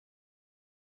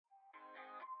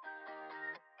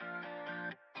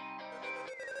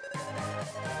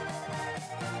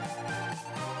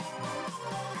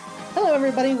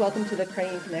everybody. Welcome to the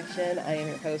Crane Connection. I am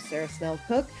your host, Sarah Snell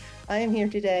Cooke. I am here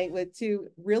today with two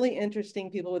really interesting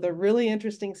people with a really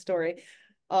interesting story.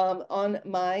 On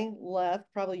my left,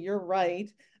 probably your right,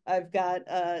 I've got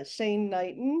Shane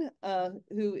Knighton,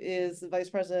 who is the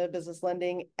Vice President of Business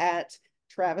Lending at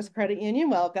Travis Credit Union.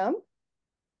 Welcome.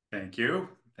 Thank you.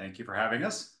 Thank you for having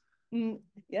us.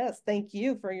 Yes, thank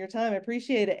you for your time. I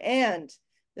appreciate it. And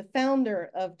the founder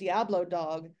of Diablo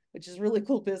Dog, which is really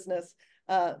cool business,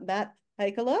 Matt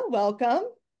Heikkila, welcome.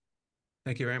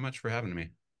 Thank you very much for having me.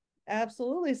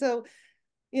 Absolutely. So,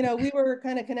 we were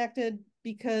kind of connected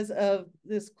because of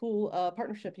this cool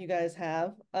partnership you guys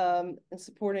have in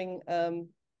supporting the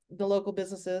local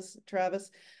businesses, Travis.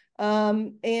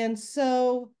 And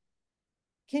so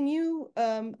can you,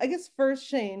 I guess first,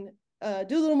 Shane,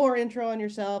 do a little more intro on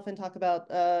yourself and talk about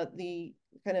the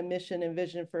kind of mission and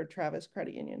vision for Travis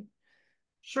Credit Union.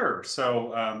 Sure.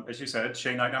 So, as you said,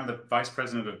 Shane Knight, I'm the Vice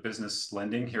President of Business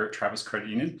Lending here at Travis Credit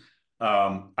Union.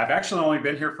 I've actually only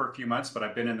been here for a few months, but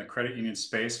I've been in the credit union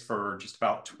space for just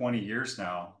about 20 years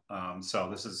now. So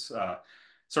this is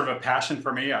sort of a passion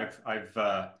for me. I've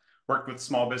worked with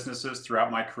small businesses throughout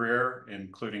my career,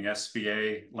 including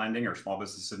SBA lending or Small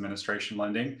Business Administration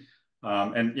lending.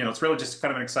 And it's really just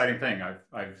kind of an exciting thing.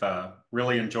 I've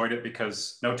really enjoyed it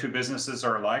because no two businesses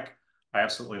are alike. I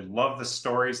absolutely love the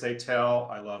stories they tell.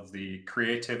 I love the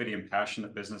creativity and passion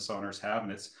that business owners have,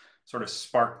 and it's sort of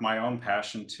sparked my own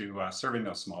passion to serving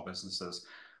those small businesses,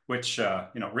 which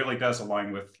really does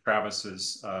align with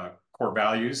Travis's core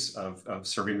values of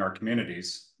serving our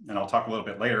communities. And I'll talk a little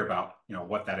bit later about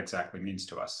what that exactly means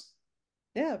to us.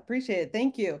 Yeah, appreciate it.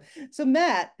 Thank you. So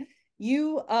Matt,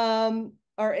 you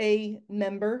are a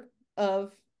member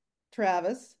of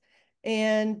Travis,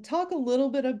 and talk a little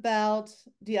bit about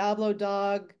Diablo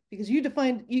Dog, because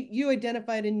you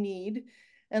identified a need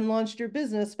and launched your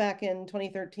business back in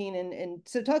 2013. And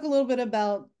so talk a little bit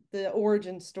about the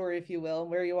origin story, if you will,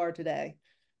 and where you are today.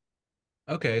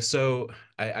 Okay, so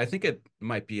I think it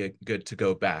might be good to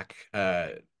go back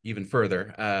even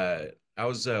further. I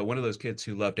was one of those kids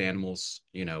who loved animals.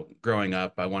 Growing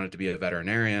up, I wanted to be a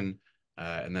veterinarian,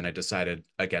 and then I decided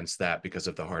against that because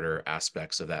of the harder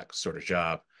aspects of that sort of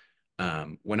job.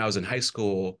 When I was in high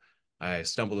school, I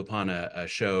stumbled upon a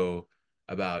show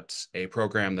about a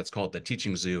program that's called the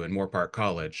Teaching Zoo in Moore Park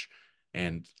College,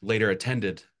 and later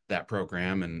attended that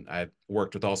program. And I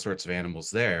worked with all sorts of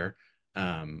animals there,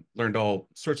 learned all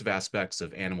sorts of aspects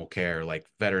of animal care, like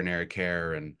veterinary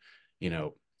care and, you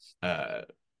know, uh,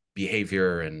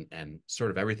 behavior and sort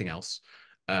of everything else.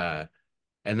 And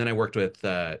then I worked with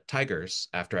tigers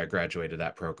after I graduated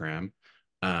that program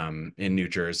in New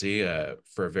Jersey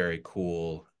for a very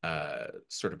cool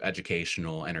sort of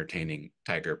educational, entertaining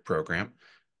tiger program.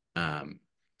 Um,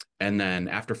 and then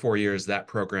after 4 years, that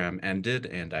program ended,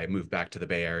 and I moved back to the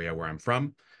Bay Area where I'm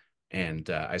from. And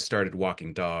I started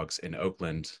walking dogs in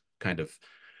Oakland, kind of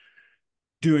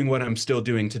doing what I'm still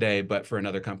doing today, but for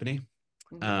another company.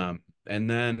 And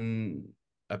then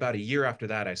about a year after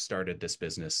that, I started this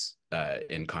business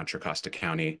in Contra Costa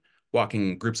County,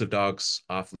 walking groups of dogs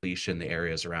off leash in the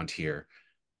areas around here,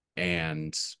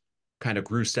 and kind of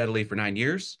grew steadily for 9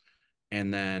 years.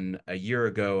 And then a year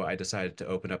ago, I decided to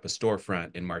open up a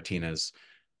storefront in Martinez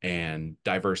and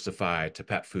diversify to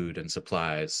pet food and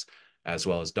supplies, as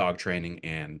well as dog training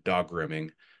and dog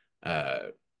grooming, uh,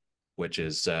 which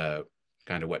is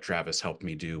kind of what Travis helped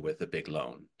me do with a big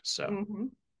loan. So,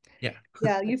 yeah.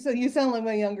 Yeah, you sound like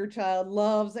my younger child,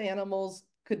 loves animals,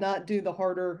 could not do the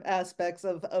harder aspects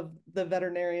of the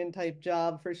veterinarian type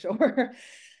job for sure.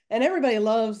 And everybody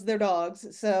loves their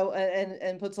dogs, so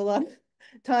and puts a lot of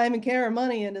time and care and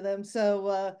money into them.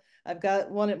 So I've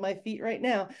got one at my feet right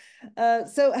now.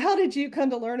 So how did you come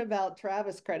to learn about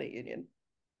Travis Credit Union?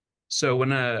 So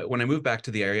when I moved back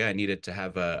to the area, I needed to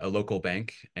have a local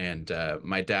bank, and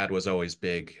my dad was always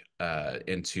big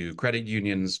into credit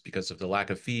unions because of the lack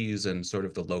of fees and sort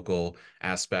of the local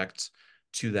aspect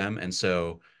to them. And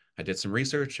so I did some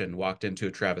research and walked into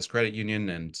a Travis Credit Union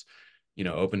and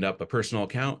opened up a personal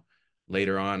account.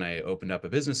 Later on, I opened up a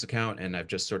business account, and I've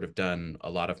just sort of done a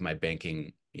lot of my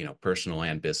banking, personal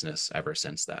and business ever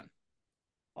since then.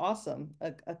 Awesome,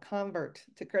 a convert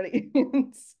to credit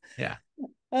unions. Yeah.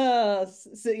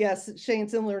 So yes, Shane,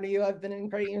 similar to you, I've been in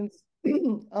credit unions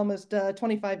almost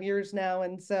 25 years now,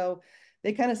 and so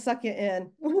they kind of suck you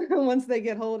in once they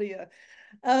get hold of you.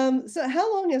 So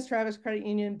how long has Travis Credit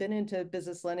Union been into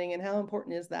business lending, and how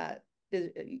important is that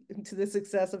to the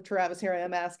success of Travis? Here I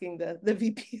am asking the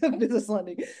VP of business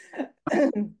lending.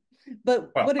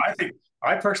 But Well, what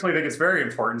I personally think it's very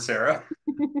important, Sarah.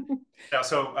 Yeah,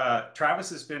 so Travis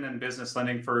has been in business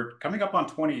lending for coming up on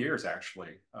 20 years,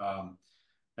 actually.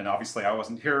 And obviously I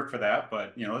wasn't here for that,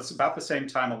 but it's about the same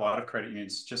time a lot of credit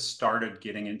unions just started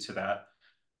getting into that.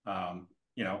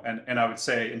 And I would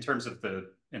say in terms of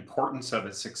the importance of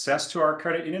its success to our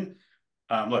credit union,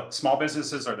 look, small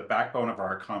businesses are the backbone of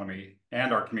our economy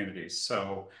and our communities.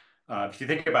 So if you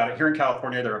think about it, here in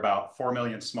California, there are about 4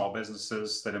 million small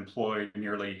businesses that employ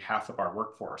nearly half of our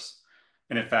workforce.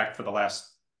 And in fact, for the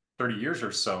last 30 years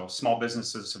or so, small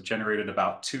businesses have generated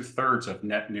about 2/3 of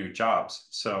net new jobs.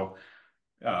 So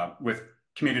with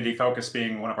community focus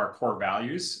being one of our core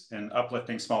values, and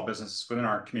uplifting small businesses within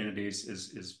our communities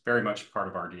is very much part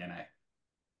of our DNA.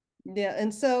 Yeah.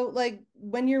 And so, like,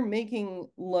 when you're making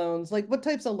loans, like, what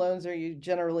types of loans are you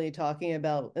generally talking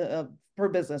about for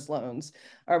business loans?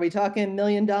 Are we talking $1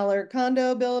 million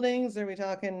condo buildings? Are we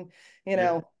talking, you Yeah.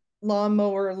 know,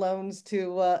 lawnmower loans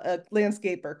to a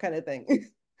landscaper kind of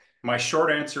thing? My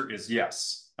short answer is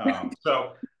yes.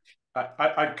 So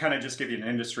I'd kind of just give you an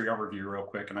industry overview real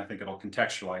quick, and I think it'll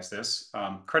contextualize this.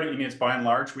 Credit unions, by and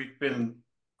large, we've been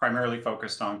primarily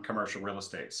focused on commercial real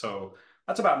estate. So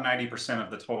that's about 90%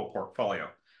 of the total portfolio.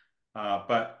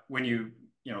 But when you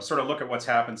sort of look at what's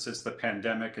happened since the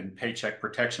pandemic and Paycheck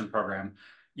Protection Program,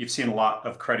 you've seen a lot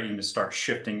of credit unions start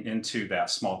shifting into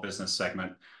that small business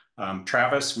segment.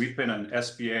 Travis, we've been an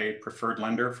SBA preferred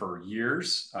lender for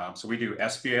years. So we do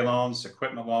SBA loans,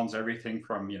 equipment loans, everything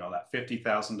from that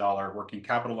 $50,000 working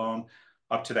capital loan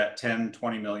up to that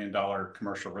 $10-20 million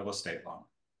commercial real estate loan.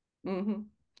 Mm-hmm.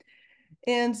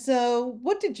 And so,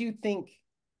 what did you think?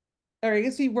 Or I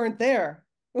guess you weren't there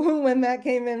when that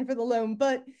came in for the loan,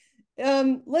 but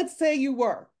let's say you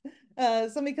were.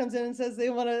 Somebody comes in and says they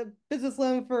want a business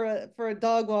loan for a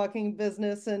dog walking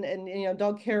business and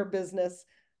dog care business.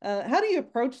 How do you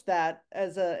approach that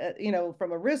as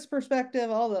from a risk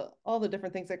perspective, all the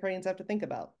different things that credit have to think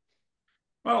about?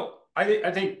 Well,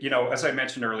 I think, as I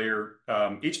mentioned earlier,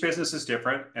 each business is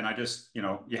different. And I just,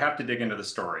 you have to dig into the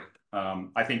story.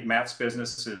 I think Matt's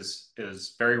business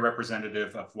is very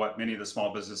representative of what many of the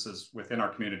small businesses within our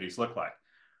communities look like.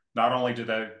 Not only do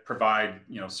they provide,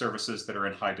 services that are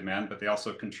in high demand, but they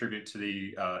also contribute to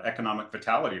the economic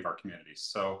vitality of our communities.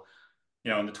 So,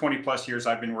 in the 20 plus years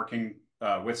I've been working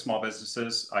with small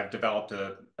businesses, I've developed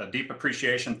a deep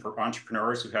appreciation for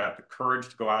entrepreneurs who have the courage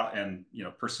to go out and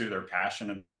pursue their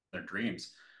passion and their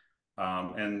dreams.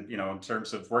 And in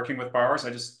terms of working with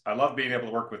borrowers, I love being able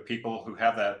to work with people who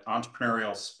have that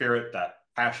entrepreneurial spirit, that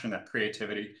passion, that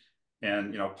creativity.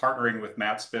 And partnering with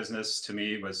Matt's business to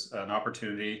me was an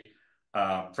opportunity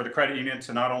for the credit union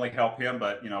to not only help him,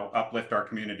 but uplift our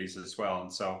communities as well.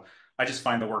 And so I just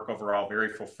find the work overall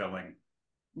very fulfilling.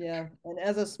 Yeah, and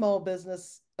as a small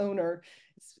business owner,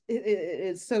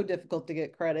 it's so difficult to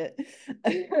get credit,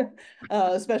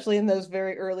 especially in those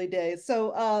very early days.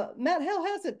 So, Matt, how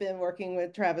has it been working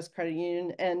with Travis Credit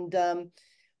Union, and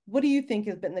what do you think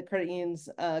has been the credit union's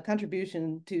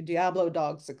contribution to Diablo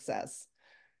Dog success?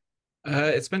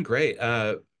 It's been great.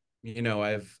 I've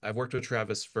worked with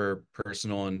Travis for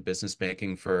personal and business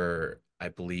banking for, I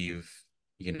believe,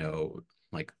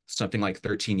 like something like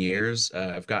 13 years.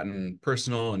 I've gotten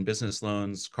personal and business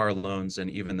loans, car loans, and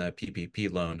even the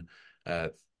PPP loan uh,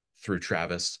 through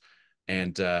Travis.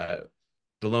 And the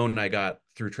loan I got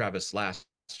through Travis last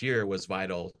year was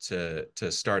vital to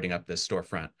starting up this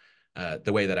storefront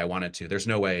the way that I wanted to. There's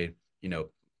no way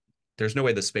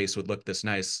the space would look this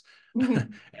nice.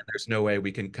 And there's no way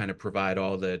we can kind of provide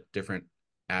all the different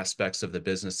aspects of the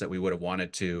business that we would have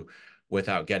wanted to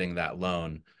without getting that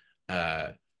loan.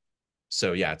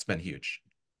 So yeah, it's been huge.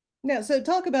 Yeah, so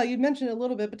talk about, you mentioned a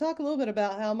little bit, but talk a little bit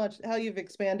about how you've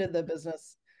expanded the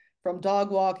business from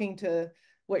dog walking to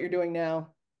what you're doing now.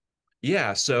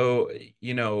 Yeah, so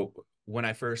when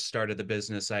I first started the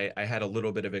business, I had a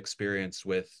little bit of experience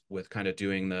with kind of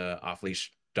doing the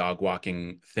off-leash dog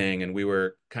walking thing, and we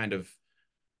were kind of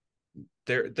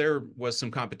there was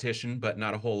some competition, but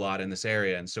not a whole lot in this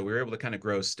area. And so we were able to kind of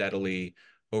grow steadily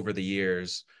over the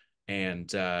years. And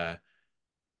I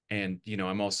have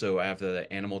the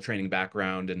animal training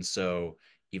background. And so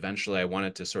eventually I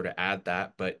wanted to sort of add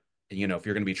that. But if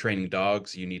you're going to be training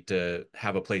dogs, you need to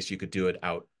have a place you could do it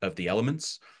out of the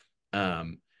elements.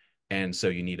 Um, and so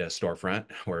you need a storefront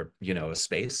or, a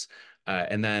space.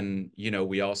 And then,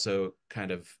 we also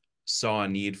kind of saw a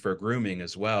need for grooming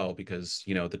as well because,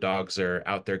 the dogs are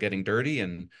out there getting dirty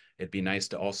and it'd be nice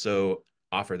to also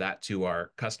offer that to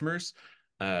our customers.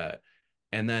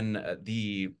 And then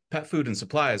the pet food and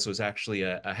supplies was actually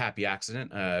a happy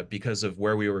accident because of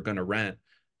where we were going to rent.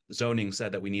 Zoning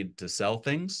said that we needed to sell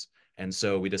things. And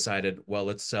so we decided, well,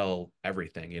 let's sell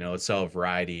everything, let's sell a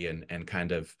variety and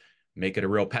kind of make it a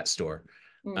real pet store.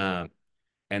 Mhm.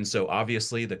 And so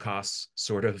obviously the costs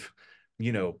sort of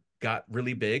got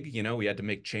really big. We had to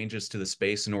make changes to the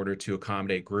space in order to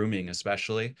accommodate grooming,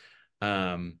 especially.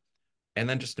 Um, and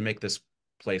then just to make this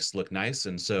place look nice.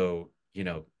 And so,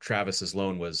 Travis's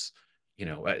loan was, you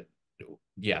know, uh,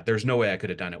 yeah, there's no way I could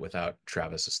have done it without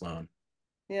Travis's loan.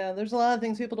 Yeah, there's a lot of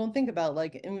things people don't think about,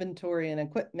 like inventory and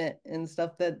equipment and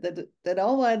stuff that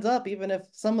all adds up, even if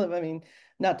some of, I mean,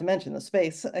 not to mention the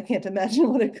space. I can't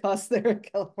imagine what it costs there in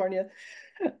California.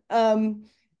 Um,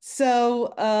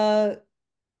 so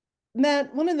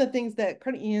Matt, one of the things that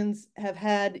credit unions have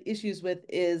had issues with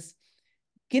is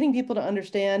getting people to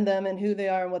understand them and who they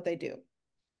are and what they do,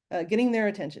 getting their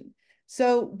attention.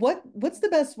 So what's the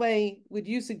best way would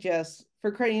you suggest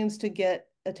for credit unions to get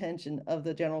attention of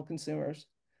the general consumers?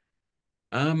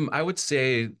 I would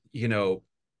say,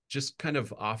 just kind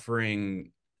of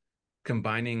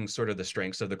combining sort of the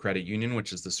strengths of the credit union,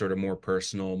 which is the sort of more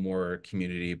personal, more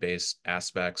community-based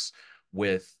aspects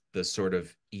with the sort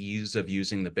of ease of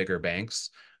using the bigger banks.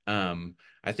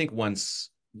 I think once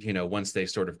they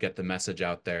sort of get the message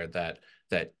out there that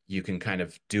you can kind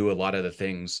of do a lot of the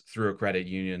things through a credit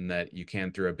union that you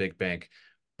can through a big bank,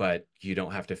 but you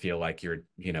don't have to feel like you're,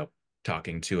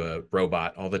 talking to a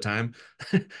robot all the time.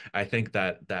 I think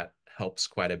that helps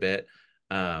quite a bit.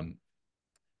 Um,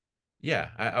 yeah,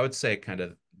 I would say kind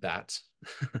of that.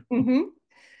 Mm-hmm.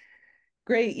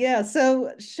 Great. Yeah.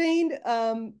 So Shane,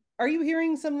 are you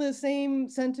hearing some of the same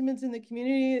sentiments in the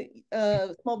community,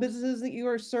 small businesses that you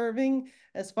are serving,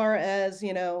 as far as,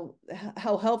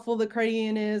 how helpful the credit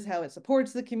union is, how it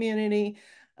supports the community,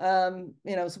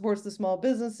 supports the small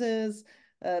businesses?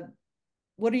 Uh,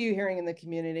 what are you hearing in the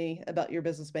community about your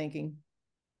business banking?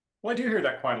 Well, I do hear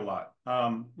that quite a lot.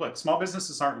 Look, small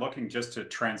businesses aren't looking just to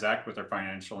transact with their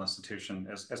financial institution,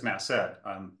 as Matt said.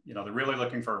 They're really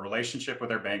looking for a relationship with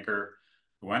their banker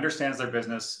who understands their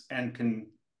business and can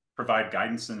provide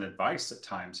guidance and advice at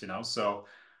times. So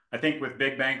I think with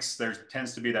big banks, there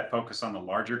tends to be that focus on the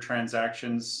larger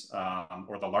transactions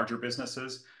or the larger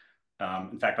businesses.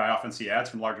 In fact, I often see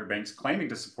ads from larger banks claiming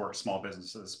to support small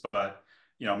businesses, but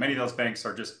many of those banks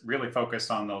are just really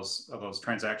focused on those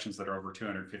transactions that are over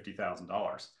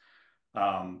 $250,000.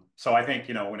 So I think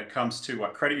when it comes to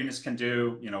what credit unions can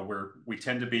do, we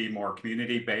tend to be more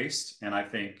community based, and I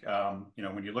think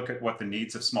when you look at what the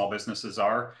needs of small businesses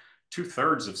are,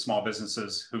 2/3 of small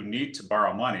businesses who need to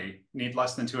borrow money need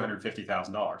less than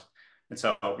 $250,000. And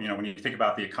so when you think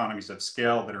about the economies of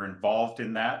scale that are involved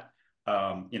in that,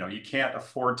 you can't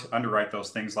afford to underwrite those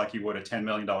things like you would a $10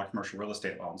 million commercial real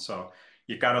estate loan. So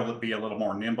you've got to be a little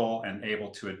more nimble and able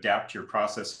to adapt your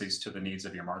processes to the needs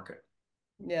of your market.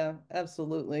 Yeah,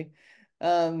 absolutely.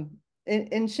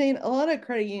 And Shane, a lot of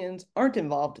credit unions aren't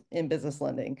involved in business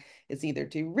lending. It's either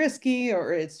too risky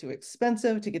or it's too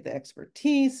expensive to get the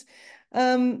expertise.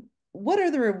 What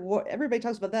are the reward? Everybody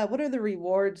talks about that. What are the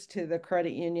rewards to the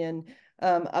credit union?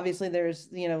 Obviously, there's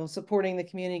supporting the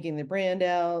community, getting the brand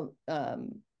out.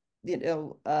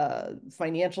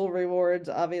 Financial rewards,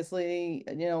 obviously.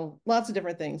 Lots of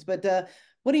different things. But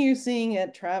what are you seeing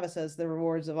at Travis as the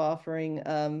rewards of offering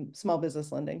small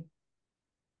business lending?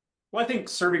 Well, I think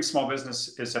serving small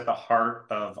business is at the heart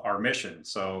of our mission.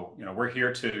 So, we're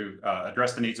here to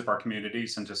address the needs of our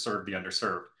communities and to serve the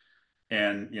underserved.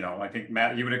 And, I think,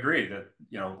 Matt, you would agree that,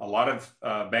 a lot of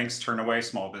banks turn away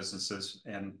small businesses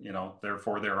and,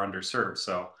 therefore they're underserved.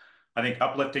 So I think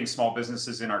uplifting small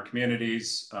businesses in our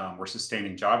communities, we're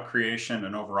sustaining job creation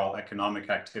and overall economic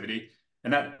activity.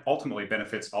 And that ultimately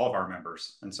benefits all of our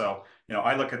members. And so,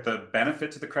 I look at the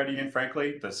benefit to the credit union,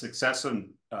 frankly, the success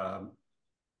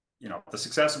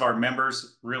of our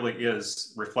members really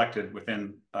is reflected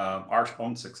within our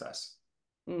own success.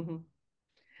 Mm-hmm.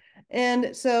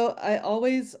 And so I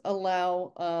always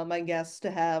allow my guests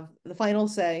to have the final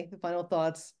say, the final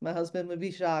thoughts. My husband would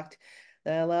be shocked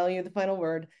that I allow you the final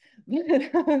word.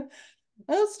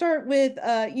 I'll start with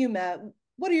you, Matt.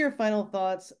 What are your final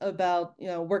thoughts about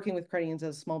working with credit unions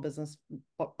as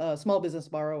a small business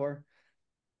borrower?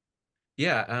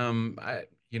 Yeah,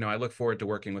 I look forward to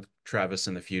working with Travis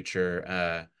in the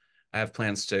future. I have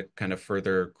plans to kind of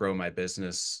further grow my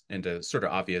business into sort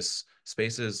of obvious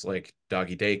spaces like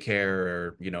doggy daycare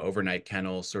or, overnight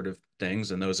kennel sort of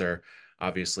things. And those are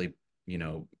obviously,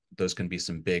 those can be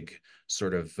some big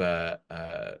sort of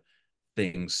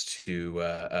things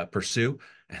to pursue.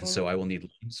 And so I will need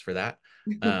loans for that.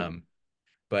 Um,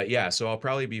 but yeah, so I'll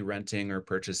probably be renting or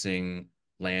purchasing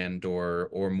land or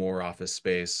more office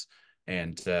space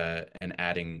and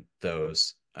adding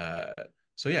those.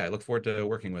 So yeah, I look forward to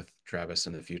working with Travis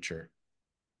in the future.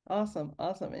 Awesome,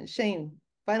 awesome. And Shane,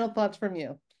 final thoughts from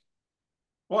you.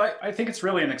 Well, I think it's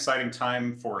really an exciting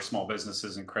time for small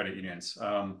businesses and credit unions.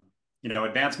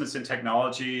 advancements in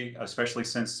technology, especially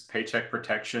since Paycheck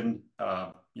Protection,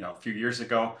 a few years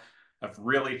ago, have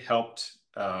really helped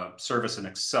serve as an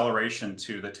acceleration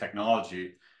to the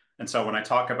technology. And so when I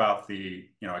talk about the,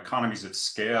 economies of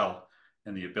scale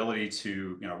and the ability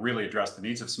to, really address the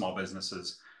needs of small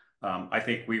businesses, I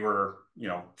think we were,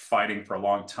 fighting for a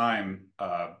long time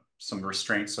some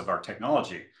restraints of our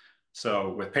technology.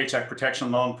 So with Paycheck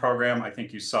Protection Loan Program, I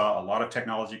think you saw a lot of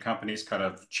technology companies kind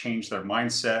of change their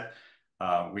mindset.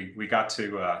 We got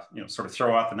to sort of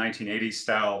throw out the 1980s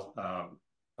style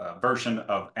version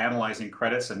of analyzing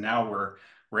credits, and now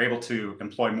we're able to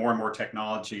employ more and more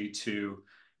technology to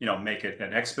make it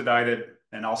an expedited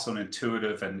and also an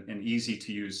intuitive and easy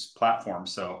to use platform.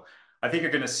 So I think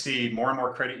you're going to see more and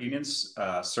more credit unions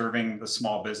serving the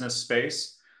small business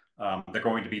space. They're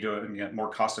going to be doing it more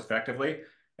cost effectively.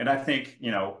 And I think,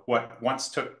 what once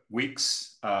took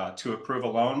weeks to approve a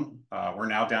loan, we're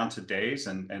now down to days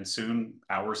and soon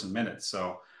hours and minutes.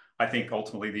 So I think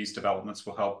ultimately these developments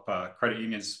will help credit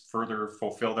unions further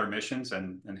fulfill their missions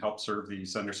and help serve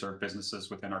these underserved businesses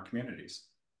within our communities.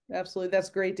 Absolutely. That's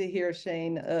great to hear,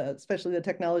 Shane, especially the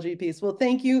technology piece. Well,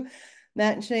 thank you,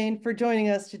 Matt and Shane, for joining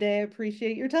us today. I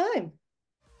appreciate your time.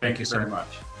 Thank you very much.